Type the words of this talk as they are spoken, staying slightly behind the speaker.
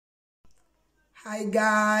Hi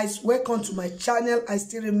guys, welcome to my channel. I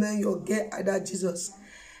still remain your girl Ada Jesus,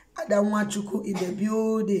 Ada Nwachukwu in the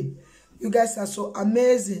building. You guys are so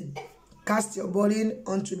amazing. Cast your burden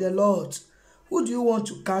unto the Lord. Who do you want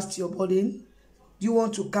to cast your burden? Do you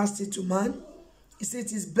want to cast it to man? He said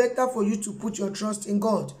it is better for you to put your trust in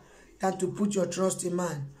God than to put your trust in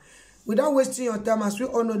man. Without wasting your time, as we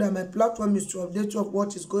all know that my platform is to update you of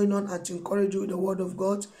what is going on and to encourage you with the word of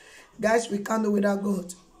God. Guys, we can't do without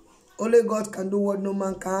God. Only God can do what no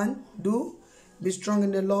man can do. Be strong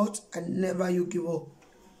in the Lord and never you give up.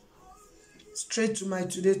 Straight to my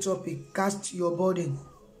today topic, cast your burden.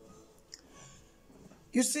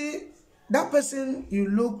 You see, that person you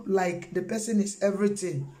look like, the person is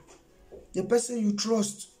everything. The person you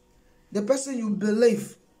trust, the person you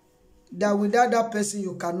believe that without that person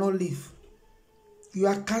you cannot live. You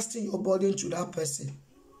are casting your burden to that person.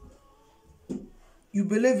 You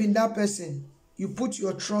believe in that person. You put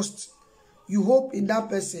your trust, you hope in that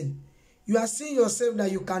person. You are seeing yourself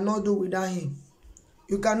that you cannot do without him.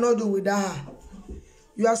 You cannot do without her.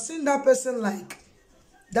 You are seeing that person like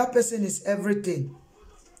that person is everything.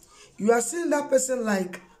 You are seeing that person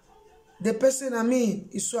like the person,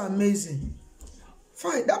 is so amazing.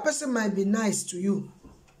 Fine, that person might be nice to you,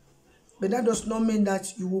 but that does not mean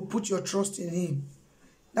that you will put your trust in him.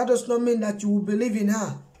 That does not mean that you will believe in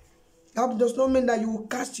her. That does not mean that you will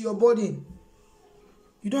cast your burden.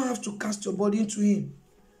 You don't have to cast your burden to him.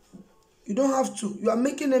 You don't have to. You are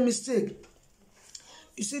making a mistake.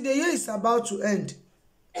 You see, the year is about to end.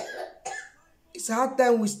 It's hard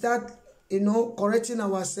time we start, correcting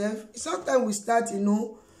ourselves. It's hard time we start,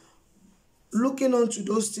 looking onto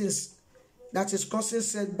those things that is causing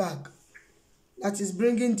setback, that is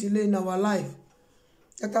bringing delay in our life,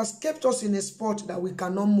 that has kept us in a spot that we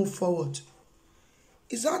cannot move forward.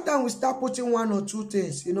 It's hard time we start putting one or two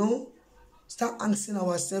things, start asking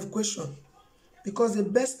ourselves questions. Because the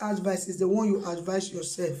best advice is the one you advise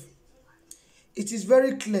yourself. It is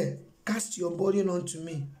very clear. Cast your burden unto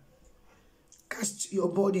me. Cast your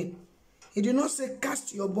burden. He did not say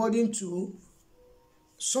cast your burden to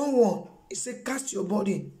someone. He said cast your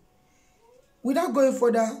burden. Without going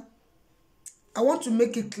further, I want to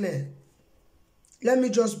make it clear. Let me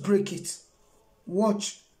just break it.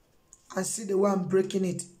 Watch and see the way I'm breaking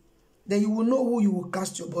it. Then you will know who you will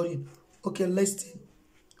cast your burden. Okay, listen.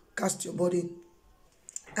 Cast your burden.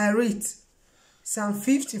 I read Psalm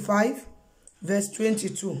 55, verse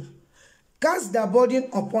 22. Cast thy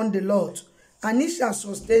burden upon the Lord, and he shall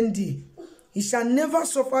sustain thee. He shall never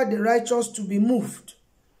suffer the righteous to be moved.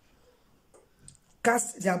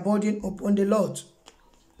 Cast their burden upon the Lord.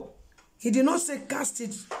 He did not say cast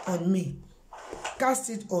it on me.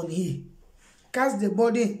 Cast it on he. Cast the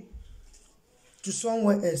burden to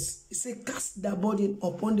somewhere else. He said cast the burden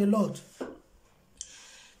upon the Lord.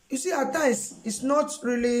 You see, at times, it's not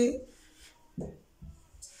really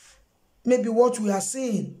maybe what we are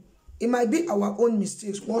seeing. It might be our own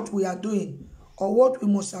mistakes, what we are doing, or what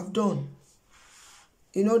we must have done,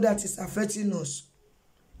 that is affecting us.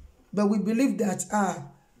 But we believe that,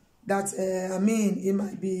 it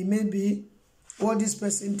might be maybe what this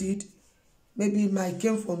person did, maybe it might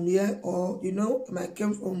came from here, or, it might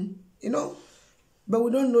came from, but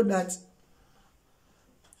we don't know that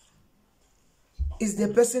it's the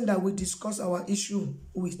person that we discuss our issue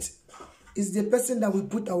with. It's the person that we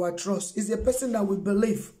put our trust. It's the person that we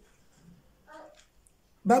believe.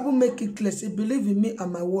 Bible make it clear. Say, believe in me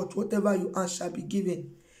and my word. Whatever you ask shall be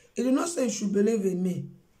given. It did not say you should believe in me,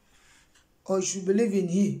 or you should believe in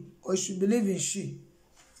he, or you should believe in she.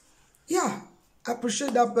 Yeah, I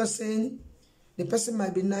appreciate that person. The person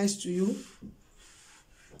might be nice to you.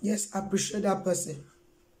 Yes, I appreciate that person.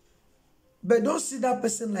 But don't see that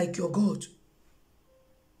person like your God.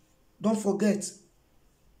 Don't forget,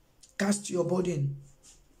 cast your burden.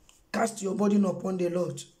 Cast your burden upon the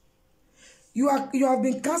Lord. You have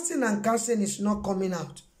been casting and casting, it's not coming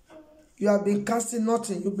out. You have been casting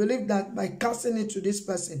nothing. You believe that by casting it to this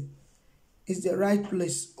person is the right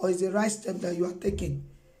place or is the right step that you are taking.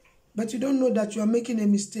 But you don't know that you are making a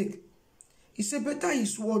mistake. He said, better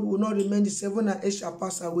his word will not remain, the 7 and 8 shall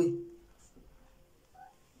pass away.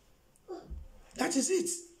 That is it.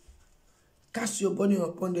 Cast your burden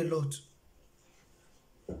upon the Lord.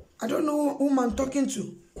 I don't know whom I'm talking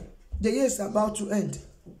to. The year is about to end.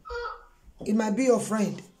 It might be your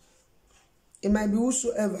friend. It might be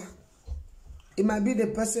whosoever. It might be the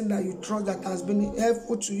person that you trust that has been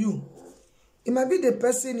helpful to you. It might be the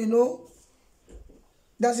person,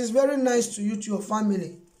 that is very nice to you, to your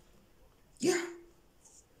family. Yeah.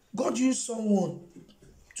 God used someone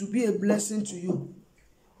to be a blessing to you.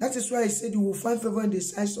 That is why he said you will find favor in the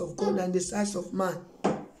sight of God and the sight of man.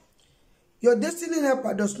 Your destiny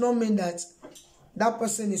helper does not mean that that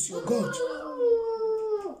person is your God.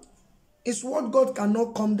 It's what God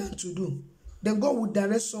cannot come down to do. Then God will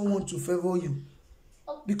direct someone to favor you.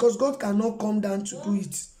 Because God cannot come down to do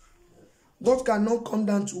it. God cannot come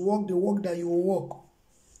down to walk the walk that you will walk.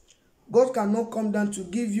 God cannot come down to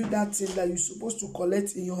give you that thing that you're supposed to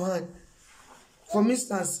collect in your hand. For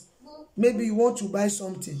instance, maybe you want to buy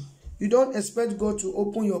something. You don't expect God to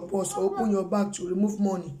open your purse or open your bag to remove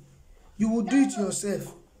money. You will do it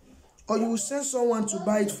yourself. Or you will send someone to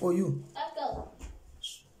buy it for you.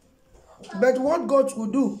 But what God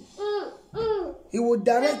will do, He will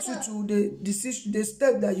direct you to the decision, the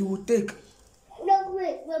step that you will take.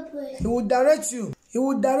 He will direct you. He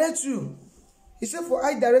will direct you. He said, for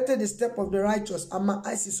I directed the step of the righteous, and my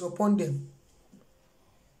eyes is upon them.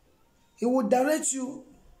 He will direct you.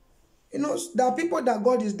 You know, there are people that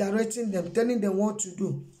God is directing them, telling them what to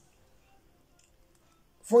do.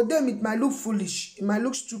 For them, it might look foolish. It might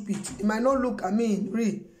look stupid. It might not look,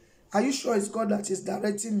 real. Are you sure it's God that is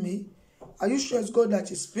directing me? Are you sure it's God that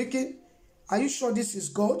is speaking? Are you sure this is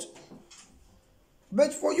God?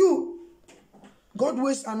 But for you, God's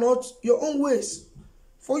ways are not your own ways.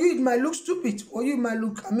 For you, it might look stupid. For you, it might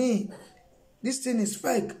look, this thing is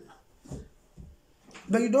fake.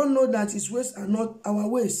 But you don't know that His ways are not our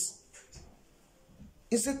ways.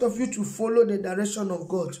 Instead of you to follow the direction of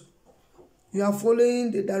God, you are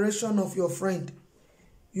following the direction of your friend.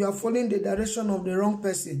 You are following the direction of the wrong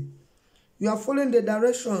person. You are following the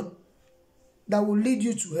direction that will lead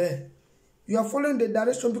you to hell. You are following the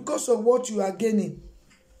direction because of what you are gaining.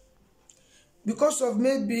 Because of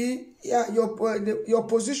maybe your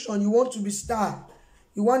position, you want to be star.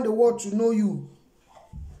 You want the world to know you.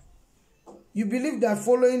 You believe that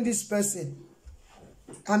following this person,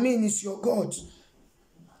 is your God.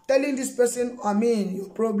 Telling this person, your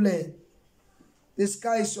problem. The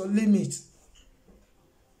sky is your limit.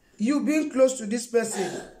 You being close to this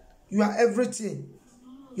person, you are everything.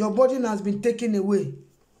 Your burden has been taken away.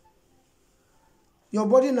 Your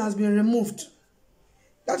burden has been removed.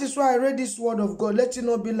 That is why I read this word of God. Let it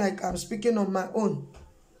not be like I'm speaking on my own.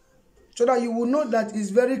 So that you will know that it's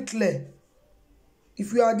very clear.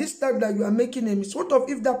 If you are this type that you are making a mistake, what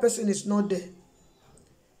if that person is not there?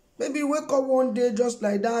 Maybe you wake up one day just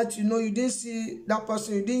like that, you didn't see that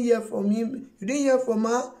person, you didn't hear from him, you didn't hear from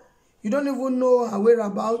her, you don't even know her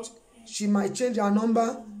whereabouts. She might change her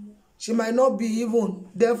number. She might not be even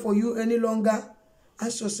there for you any longer.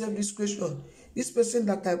 Ask yourself this question. This person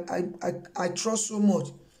that I trust so much,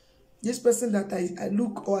 this person that I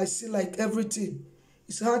look or I see like everything,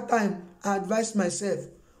 it's a hard time. I advise myself,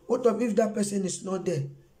 what if that person is not there?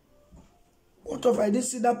 What if I didn't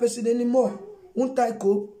see that person anymore? Won't I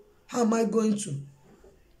cope? How am I going to?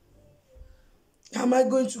 How am I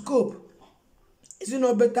going to cope? Is it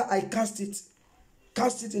not better I cast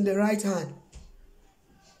it in the right hand?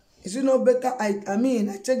 Is it not better I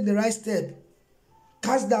take the right step?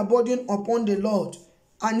 Cast that burden upon the Lord,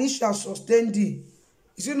 and He shall sustain thee.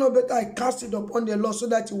 Is it not better I cast it upon the Lord so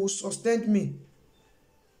that He will sustain me?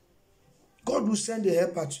 God will send a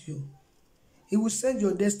helper to you. He will send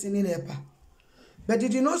your destiny helper. But He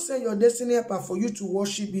did not send your destiny helper for you to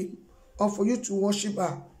worship Him or for you to worship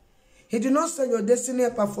her. He did not send your destiny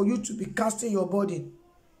helper for you to be casting your burden.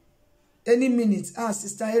 Any minute,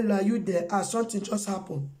 Sister Ella, are you there? Something just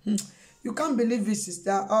happened. You can't believe it,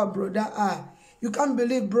 sister. Brother, you can't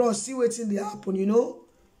believe, bro. See what's in the happen,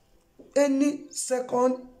 Any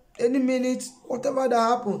second, any minute, whatever that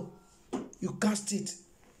happen, you cast it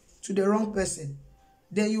to the wrong person.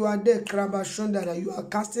 Then you are there, Krabashonda, that you are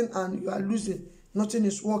casting and you are losing. Nothing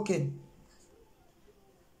is working.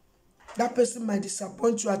 That person might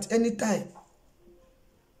disappoint you at any time.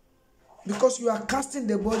 Because you are casting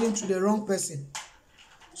the burden to the wrong person.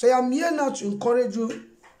 So I am here now to encourage you,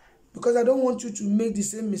 because I don't want you to make the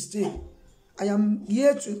same mistake. I am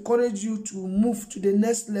here to encourage you to move to the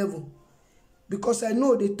next level. Because I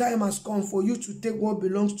know the time has come for you to take what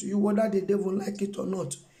belongs to you, whether the devil like it or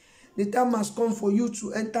not. The time has come for you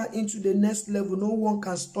to enter into the next level. No one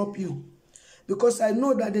can stop you. Because I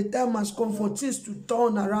know that the time has come for things to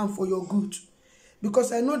turn around for your good.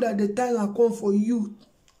 Because I know that the time has come for you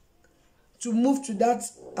to move to that,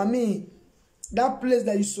 that place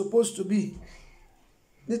that you're supposed to be.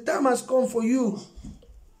 The time has come for you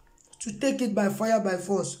to take it by fire, by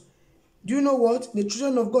force. Do you know what? The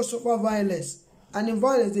children of God suffer violence. And in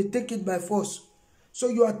violence, they take it by force. So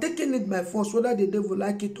you are taking it by force, whether the devil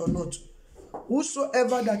like it or not.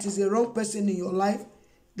 Whosoever that is a wrong person in your life,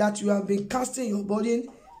 that you have been casting your burden,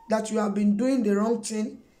 that you have been doing the wrong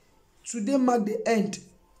thing, today mark the end.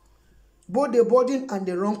 Both the burden and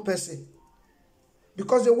the wrong person.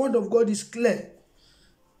 Because the word of God is clear.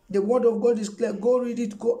 The word of God is clear. Go read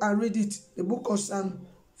it. Go and read it. The book of Psalm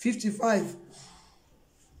 55,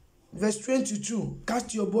 verse 22.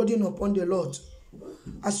 Cast your burden upon the Lord.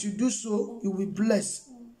 As you do so, you will be blessed.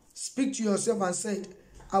 Speak to yourself and say,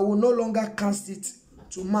 I will no longer cast it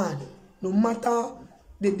to man. No matter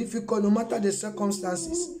the difficult, no matter the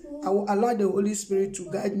circumstances, I will allow the Holy Spirit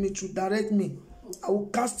to guide me, to direct me. I will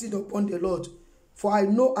cast it upon the Lord. For I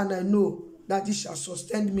know and I know that He shall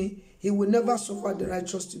sustain me. He will never suffer the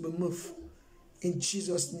righteous to be moved. In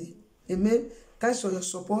Jesus' name. Amen. Thanks for your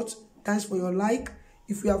support. Thanks for your like.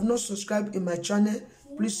 If you have not subscribed in my channel,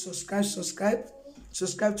 please subscribe.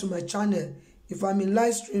 Subscribe to my channel. If I'm in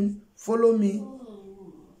live stream, follow me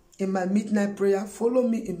in my midnight prayer. Follow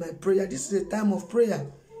me in my prayer. This is a time of prayer.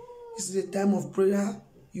 This is a time of prayer.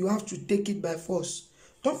 You have to take it by force.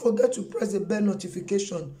 Don't forget to press the bell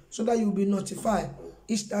notification so that you'll be notified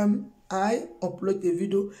each time I upload a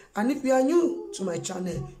video. And if you are new to my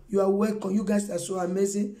channel, you are welcome. You guys are so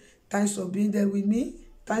amazing. Thanks for being there with me.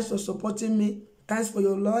 Thanks for supporting me. Thanks for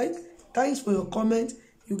your like. Thanks for your comment.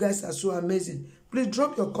 You guys are so amazing. Please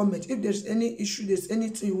drop your comment. If there's any issue, there's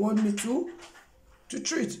anything you want me to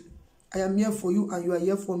treat, I am here for you and you are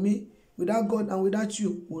here for me. Without God and without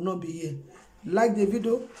you, we will not be here. Like the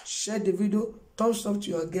video, share the video, thumbs up to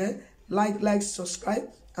your girl, like, subscribe,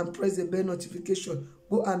 and press the bell notification.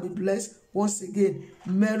 Go and be blessed. Once again,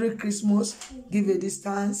 Merry Christmas. Give a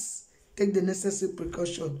distance. Take the necessary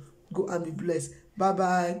precaution. Go and be blessed.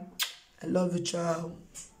 Bye-bye. I love you, child.